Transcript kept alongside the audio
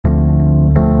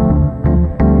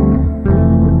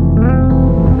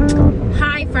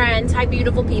Hi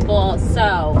beautiful people.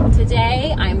 So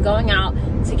today I'm going out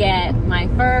to get my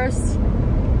first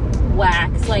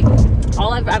wax. Like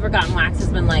all I've ever gotten wax has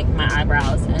been like my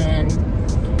eyebrows, and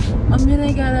I'm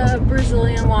gonna get a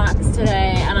Brazilian wax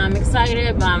today, and I'm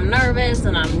excited but I'm nervous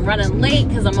and I'm running late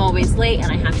because I'm always late,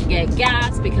 and I have to get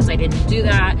gas because I didn't do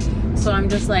that. So I'm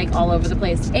just like all over the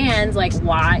place. And like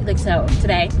why, like, so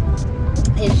today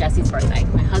is Jesse's birthday,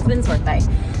 my husband's birthday.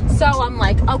 So I'm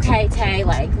like, okay, Tay,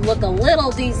 like look a little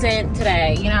decent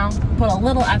today, you know, put a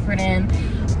little effort in.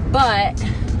 But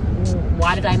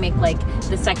why did I make like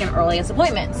the second earliest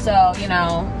appointment? So, you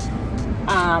know,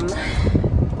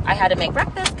 I had to make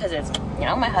breakfast because it's, you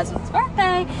know, my husband's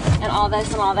birthday and all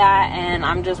this and all that. And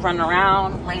I'm just running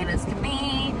around late as can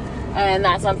be. And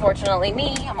that's unfortunately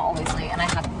me. I'm always late, and I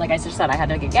have, like I just said, I had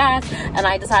to get gas, and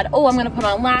I decided, oh, I'm gonna put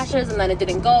on lashes, and then it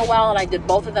didn't go well, and I did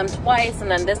both of them twice,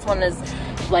 and then this one is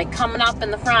like coming up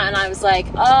in the front, and I was like,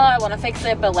 oh, I want to fix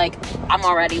it, but like I'm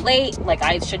already late. Like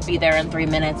I should be there in 3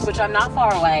 minutes, which I'm not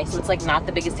far away, so it's like not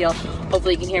the biggest deal.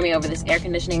 Hopefully you can hear me over this air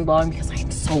conditioning blowing because I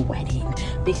am sweating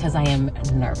because I am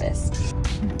nervous.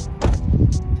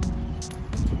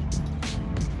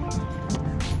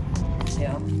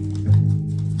 Yeah.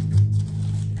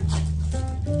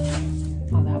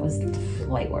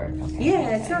 Light work. Okay.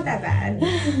 Yeah, it's not that bad.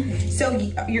 So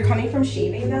you're coming from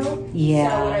shaving though? Yeah.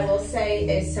 So what I will say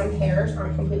is some hairs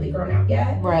aren't completely grown out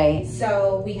yet. Right.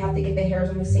 So we have to get the hairs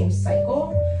on the same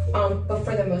cycle. But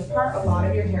for the most part, a lot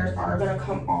of your hairs are gonna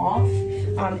come off.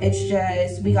 It's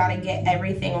just, we gotta get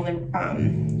everything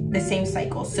on the same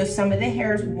cycle. So some of the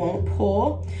hairs won't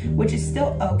pull, which is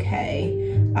still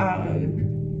okay.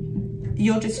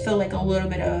 You'll just feel like a little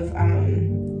bit of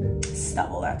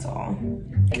stubble, that's all.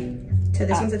 So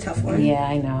this one's a tough one. Yeah,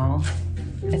 I know.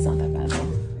 It's not that bad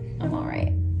though. I'm all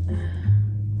right.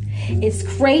 It's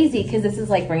crazy because this is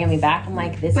like bringing me back. I'm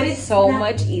like, this is so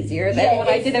much easier than what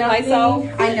I did it myself.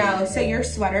 I know. So you're a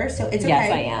sweater, so it's okay.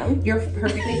 Yes, I am. You're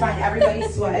perfectly fine. Everybody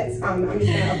sweats. I'm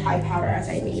just gonna apply powder as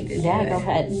I need. Yeah, go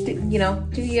ahead. You know,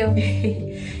 do you?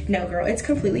 No, girl, it's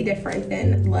completely different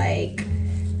than like.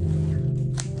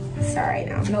 Sorry,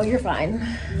 now. No, you're fine.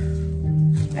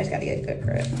 I just gotta get a good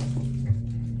grip.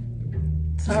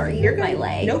 Sorry, you're good. My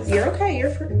leg. Nope, you're okay.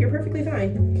 You're perfectly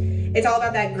fine. It's all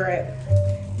about that grip.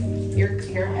 You're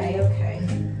okay.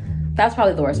 That's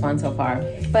probably the worst one so far.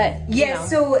 But yeah, you know.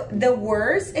 So the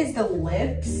worst is the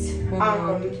lips.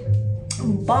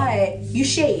 But you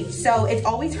shave, so it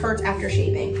always hurts after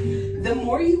shaving. The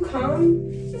more you come,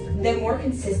 the more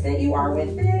consistent you are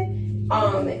with it.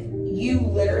 You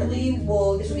literally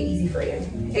will. This will be easy for you.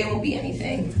 It won't be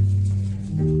anything.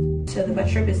 So the butt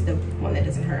strip is the one that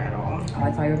doesn't hurt at all. Oh,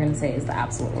 I thought you were gonna say it's the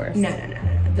absolute worst. No.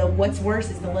 What's worse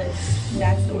is the lips.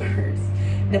 That's the worst.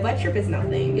 The butt strip is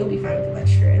nothing. You'll be fine with the butt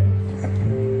strip.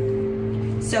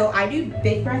 So I do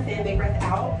big breath in, big breath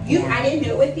out. I didn't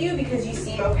do it with you because you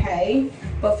seem okay,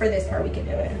 but for this part we can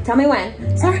do it. Tell me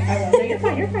when. Sorry. No, you're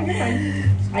fine. You're fine.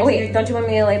 Oh wait, don't you want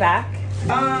me to lay back?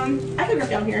 I can grip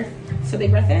down here. So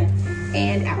big breath in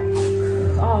and out.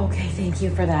 Oh, okay, thank you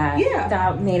for that. Yeah.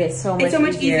 That made it so much easier. It's so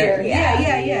much easier.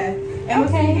 Yeah. And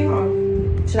okay. Hang on.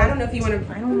 I don't know if you want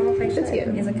to. I don't know if I should.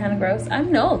 Is it kind of gross?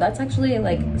 No, that's actually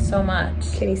like so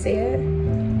much. Can you see it?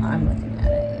 I'm looking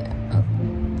at it. Yeah. Oh,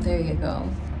 there you go.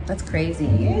 That's crazy.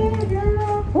 Yeah,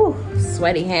 girl. Whew,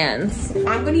 sweaty hands.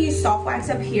 I'm going to use soft wax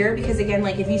up here because again,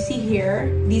 like if you see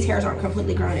here, these hairs aren't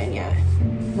completely grown in yet.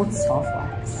 What's soft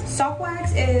wax? Soft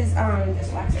wax is this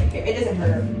wax right here. It doesn't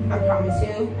hurt. I promise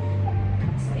you.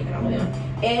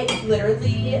 It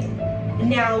literally,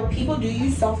 now people do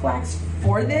use soft wax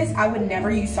for this. I would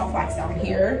never use soft wax down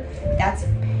here. That's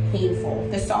painful.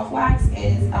 The soft wax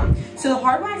is, so the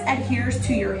hard wax adheres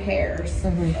to your hairs.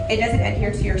 It doesn't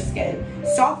adhere to your skin.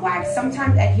 Soft wax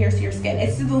sometimes adheres to your skin.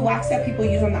 It's the wax that people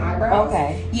use on the eyebrows.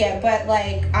 Okay. Yeah, but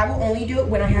like I will only do it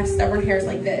when I have stubborn hairs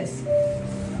like this.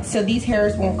 So these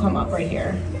hairs won't come up right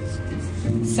here.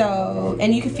 So,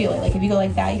 and you can feel it. Like if you go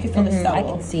like that, you can feel the stubble.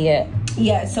 I can see it.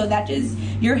 Yeah, so that just,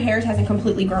 your hairs hasn't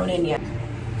completely grown in yet.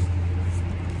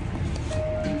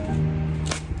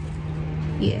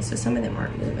 Yeah, so some of them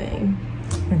aren't moving.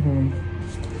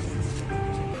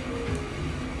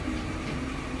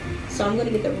 So I'm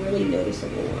gonna get the really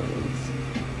noticeable ones.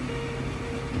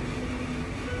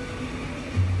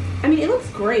 I mean, it looks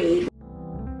great.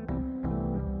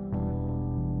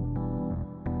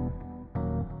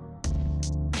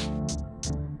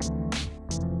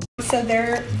 So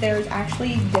there's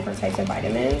actually different types of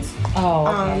vitamins. Oh,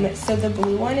 okay. So the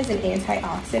blue one is an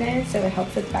antioxidant, so it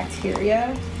helps with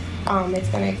bacteria. It's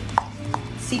gonna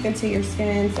seep into your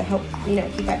skin to help, you know,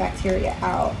 keep that bacteria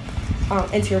out,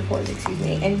 into your pores, excuse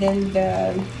me. And then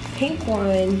the pink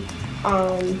one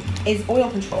is oil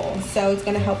control. So it's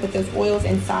going to help with those oils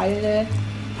inside of the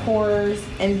pores,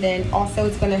 and then also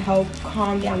it's going to help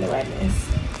calm down the redness.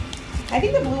 I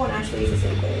think the blue one actually is the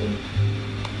same thing.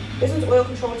 This one's oil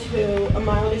control too, a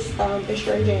mild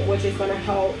astringent, which is going to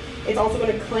help. It's also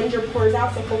going to cleanse your pores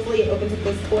out, so hopefully it opens up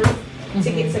those pores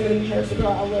to get some of the hairs to grow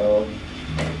out a little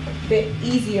bit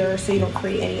easier, so you don't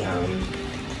create any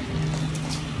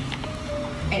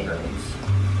ingrowns.